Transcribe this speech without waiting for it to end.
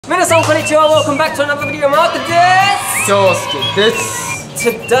皆さんこんにちは。Welcome back to another video. マークです。京介です。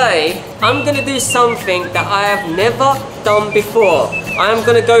Today, I'm gonna do something that I have never done before. I am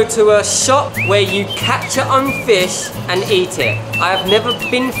gonna go to a shop where you catch your own fish and eat it. I have never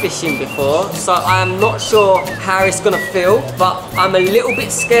been fishing before, so I am not sure how it's gonna feel, but I'm a little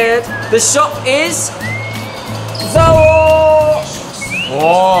bit scared. The shop is Zao!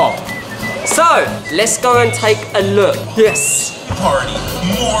 Oh! So, let's go and take a look. Yes! Party,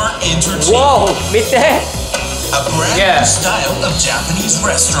 more entertainment. Whoa! 見て! A brand new style of Japanese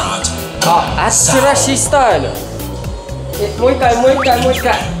restaurant. あ、新しいスタイル。もう一回。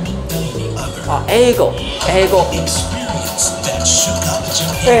あ、英語。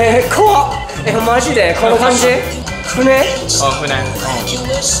怖っ。マジでこの感じ？船？あ、船。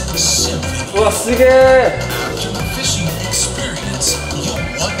うわ、すげえ。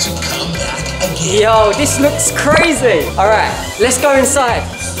Yo, this looks crazy. All right, let's go inside.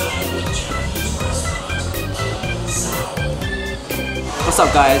 What's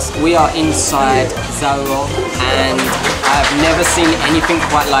up, guys? We are inside Zao, and I've never seen anything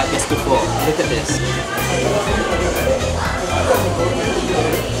quite like this before. Look at this.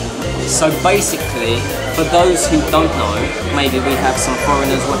 So basically, for those who don't know, maybe we have some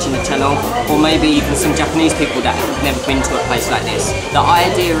foreigners watching the channel, or maybe even some Japanese people that have never been to a place like this. The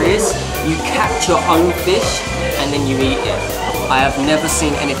idea is you catch your own fish and then you eat it. I have never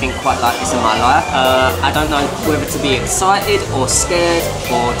seen anything quite like this in my life. I don't know whether to be excited or scared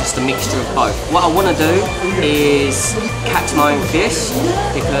or just a mixture of both. What I want to do is catch my own fish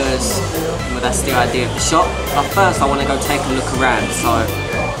because well, that's the idea of the shop. But first I want to go take a look around, so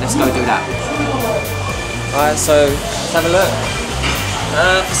let's go do that. Alright, so let's have a look.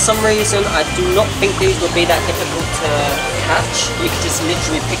 For some reason I do not think these would be that difficult to catch. You can just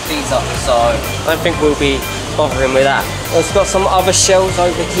literally pick these up, so I don't think we'll be bothering with that. It's got some other shells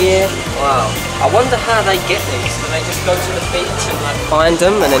over here. Wow. I wonder how they get these. Do they just go to the beach and like find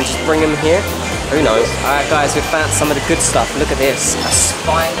them and then just bring them here? Who knows? Alright guys, we found some of the good stuff. Look at this. A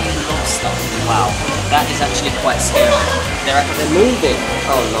spiny lobster. Wow. That is actually quite scary. They're moving.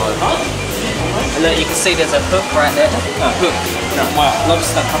 Oh no. And look, you can see there's a hook right there. Hook. No.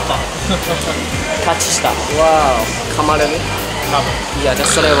 Lobster kata. Kachishita. Wow. Kamaru. Yeah,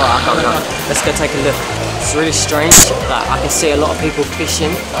 that's what I can't know. Let's go take a look. It's really strange. Like, I can see a lot of people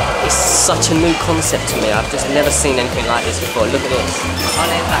fishing. It's such a new concept to me. I've just never seen anything like this before. Look at this.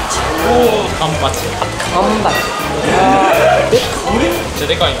 Oh, kanbachi. A kanbachi.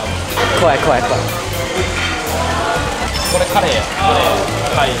怖い。これカレーや。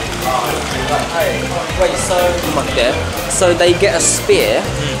はい。Wait, so they get a spear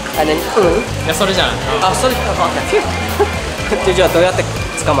and then いやそれじゃない。あ、それじゃあどうやって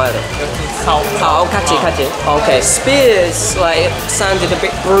捕まえる？竿。Oh, catch it. Okay, spears like it sounded a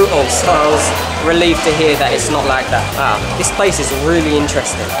bit brutal, so I was relieved to hear that it's not like that. Wow, this place is really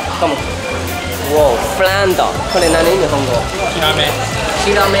interesting. Come on. Whoa, flounder. これ何？日本語？ヒラ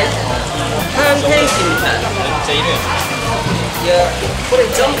メ。パンケーキみたい。めっちゃいるやん。いや、これ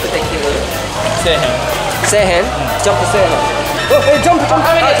ジャンプできる？せえへん。ジャンプせえへん。ジャンプ。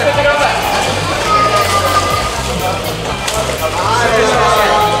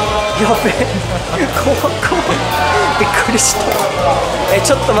やべえ。怖っ。びっくりした。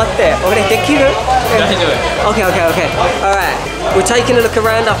ちょっと待って、俺できる？大丈夫。Okay. Alright. We're taking a look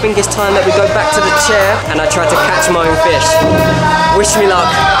around. I think it's time that we go back to the chair and I try to catch my own fish. Wish me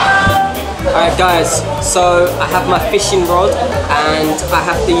luck. Alright guys, so I have my fishing rod and I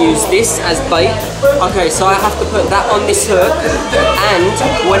have to use this as bait. Okay, so I have to put that on this hook, and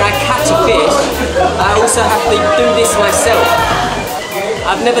when I catch a fish, I also have to do this myself.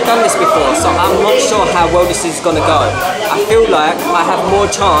 I've never done this before, so I'm not sure how well this is gonna go. I feel like I have more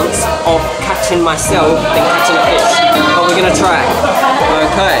chance of catching myself than catching a fish, but we're gonna try.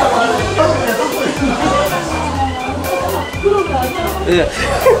 Okay. Yeah.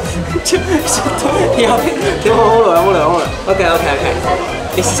 ちょっとやべ。でもおもろい。Okay.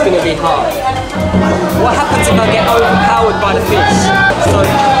 This is gonna be hard. What happens if I get overpowered by the fish? So,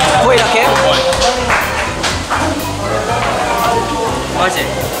 声だけ？マジ？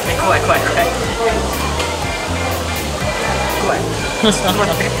怖い。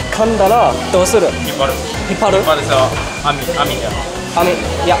噛んだらどうする？引っ張るさ、網だよ。網。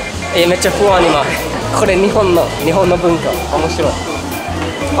いや、めっちゃ不安今。これ日本の文化。面白い。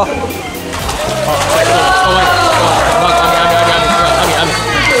あ。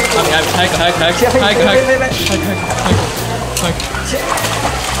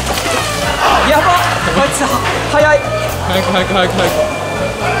やばっ。こいつ早い。早く。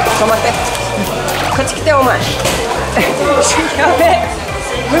止まって。こっち来てお前。やべえ。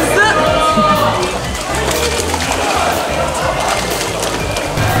無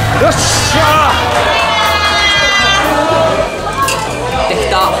よっしゃでき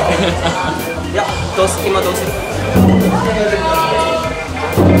たいや、どうする今どうする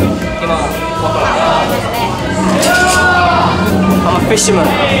今わからないI'm a fisherman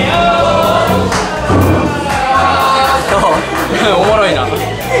どうおもろいなち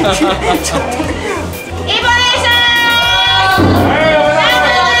ょ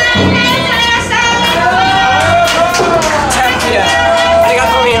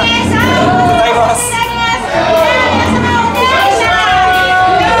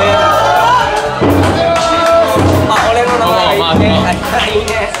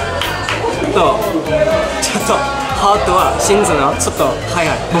っとハートは心臓のちょっと速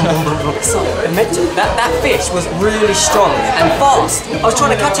い。そう、めっちゃ that fish was really strong and fast. I was trying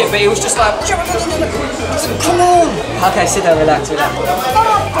to catch it, but it was just like come on. Okay, sit down, relax, relax.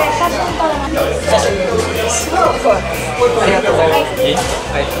 ありがとうございます。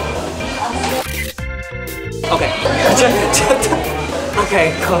はい。Okay. ちょっと。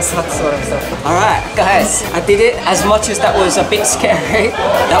Okay, alright guys, I did it. As much as that was a bit scary,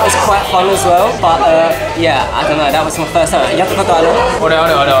 that was quite fun as well. But yeah, I don't know, that was my first time. やったことある？俺あ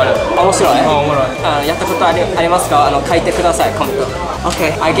る。面白い？おもろい。やったことありますか？書いてください、コメント。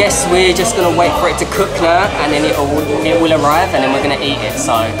Okay, I guess we're just gonna wait for it to cook now, and then it will arrive, and then we're gonna eat it.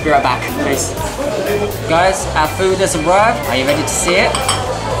 So, be right back, please. Guys, our food has arrived. Are you ready to see it?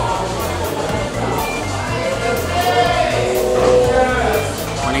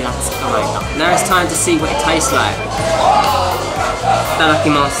 Now it's time to see what it tastes like.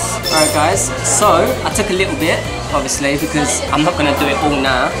 Itadakimasu. Alright guys, so I took a little bit, obviously, because I'm not going to do it all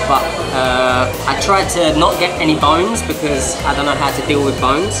now, but I tried to not get any bones because I don't know how to deal with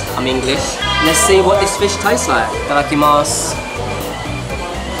bones. I'm English. Let's see what this fish tastes like. Itadakimasu.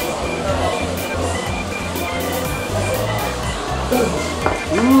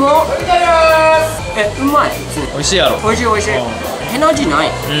美味しいやろ。美味しい美味しい。変な味ない。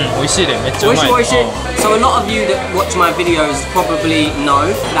美味しいで、めっちゃうまい。美味しい。So a lot of you that watch my videos probably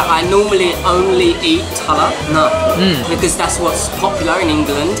know that I normally only eat tala, because that's what's popular in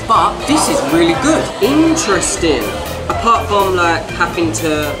England. But this is really good. Interesting. Apart from like having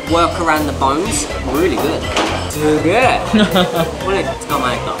to work around the bones, really good. すげえ。これ捕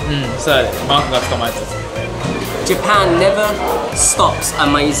まえた。そうやで。マークが捕まえたやつ。Japan never stops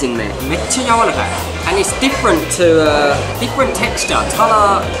amazing me. めっちゃ柔らかい。And it's different to different texture.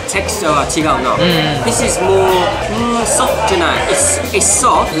 Tala texture は違うな。This is more soft じゃない。It's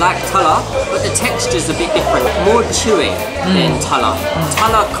soft like tala, but the texture's a bit different. More chewy than tala.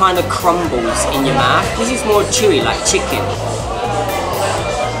 Tala kind of crumbles in your mouth. This is more chewy like chicken.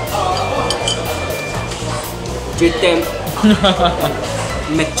 10点。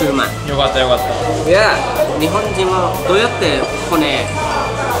めっちゃうまい。よかったよかった。いや、日本人はどうやって骨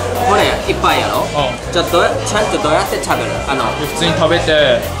いっぱいやろ？じゃあちゃんとどうやって食べる？普通に食べ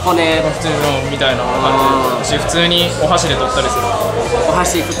て骨普通のみたいな感じだし、普通にお箸で取ったりする。お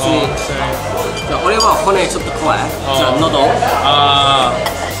箸普通に。じゃあ俺は骨ちょっと怖い。じゃあ喉。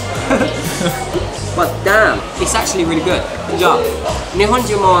But damn, it's actually really good. じゃあ日本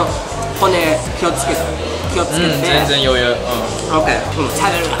人も骨気をつけて。全然余裕。Okay.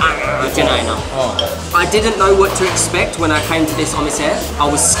 I didn't know what to expect when I came to this omise. I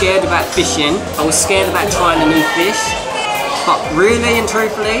was scared about fishing. I was scared about trying a new fish. But really and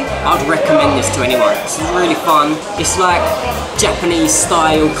truthfully, I'd recommend this to anyone. It's really fun. It's like Japanese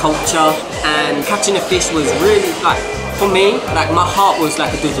style culture, and catching a fish was really like, for me, like my heart was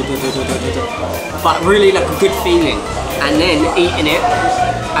like a but really like a good feeling. And then eating it,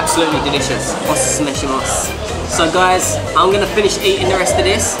 absolutely delicious. Osusume shimasu. So guys, I'm gonna finish eating the rest of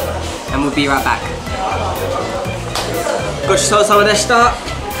this, and we'll be right back. ごちそうさまでした。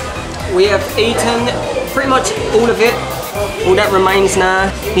We have eaten pretty much all of it. All that remains now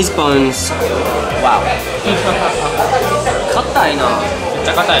is bones. Wow. 硬いな。めっち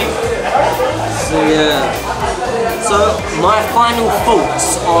ゃ硬い。すげえ。So my final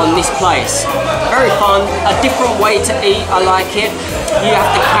thoughts on this place. Very fun, a different way to eat, I like it. You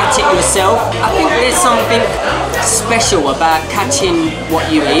have to catch it yourself. I think there's something special about catching what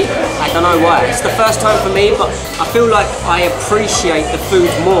you eat. I don't know why. It's the first time for me, but I feel like I appreciate the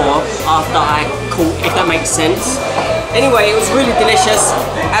food more after I caught, if that makes sense. Anyway, it was really delicious.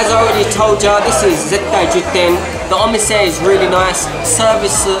 As I already told you, this is zettai 10点. The omise is really nice.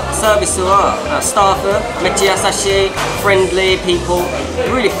 Service staff, めっちゃ優しい, friendly people,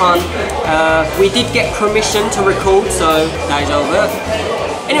 really fun. We did get permission to record, so 大丈夫.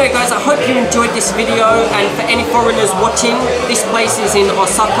 Anyway guys, I hope you enjoyed this video, and for any foreigners watching, this place is in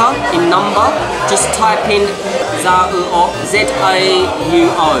Osaka, in Namba. Just type in Zauo,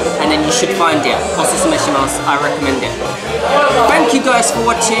 Z-A-U-O, and then you should find it. Osusume shimasu, I recommend it. Thank you guys for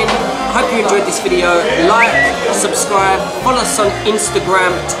watching. Hope you enjoyed this video. Like, subscribe, follow us on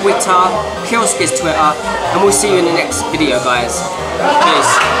Instagram, Twitter, Kyosuke's Twitter, and we'll see you in the next video guys.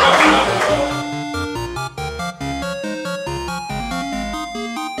 Peace.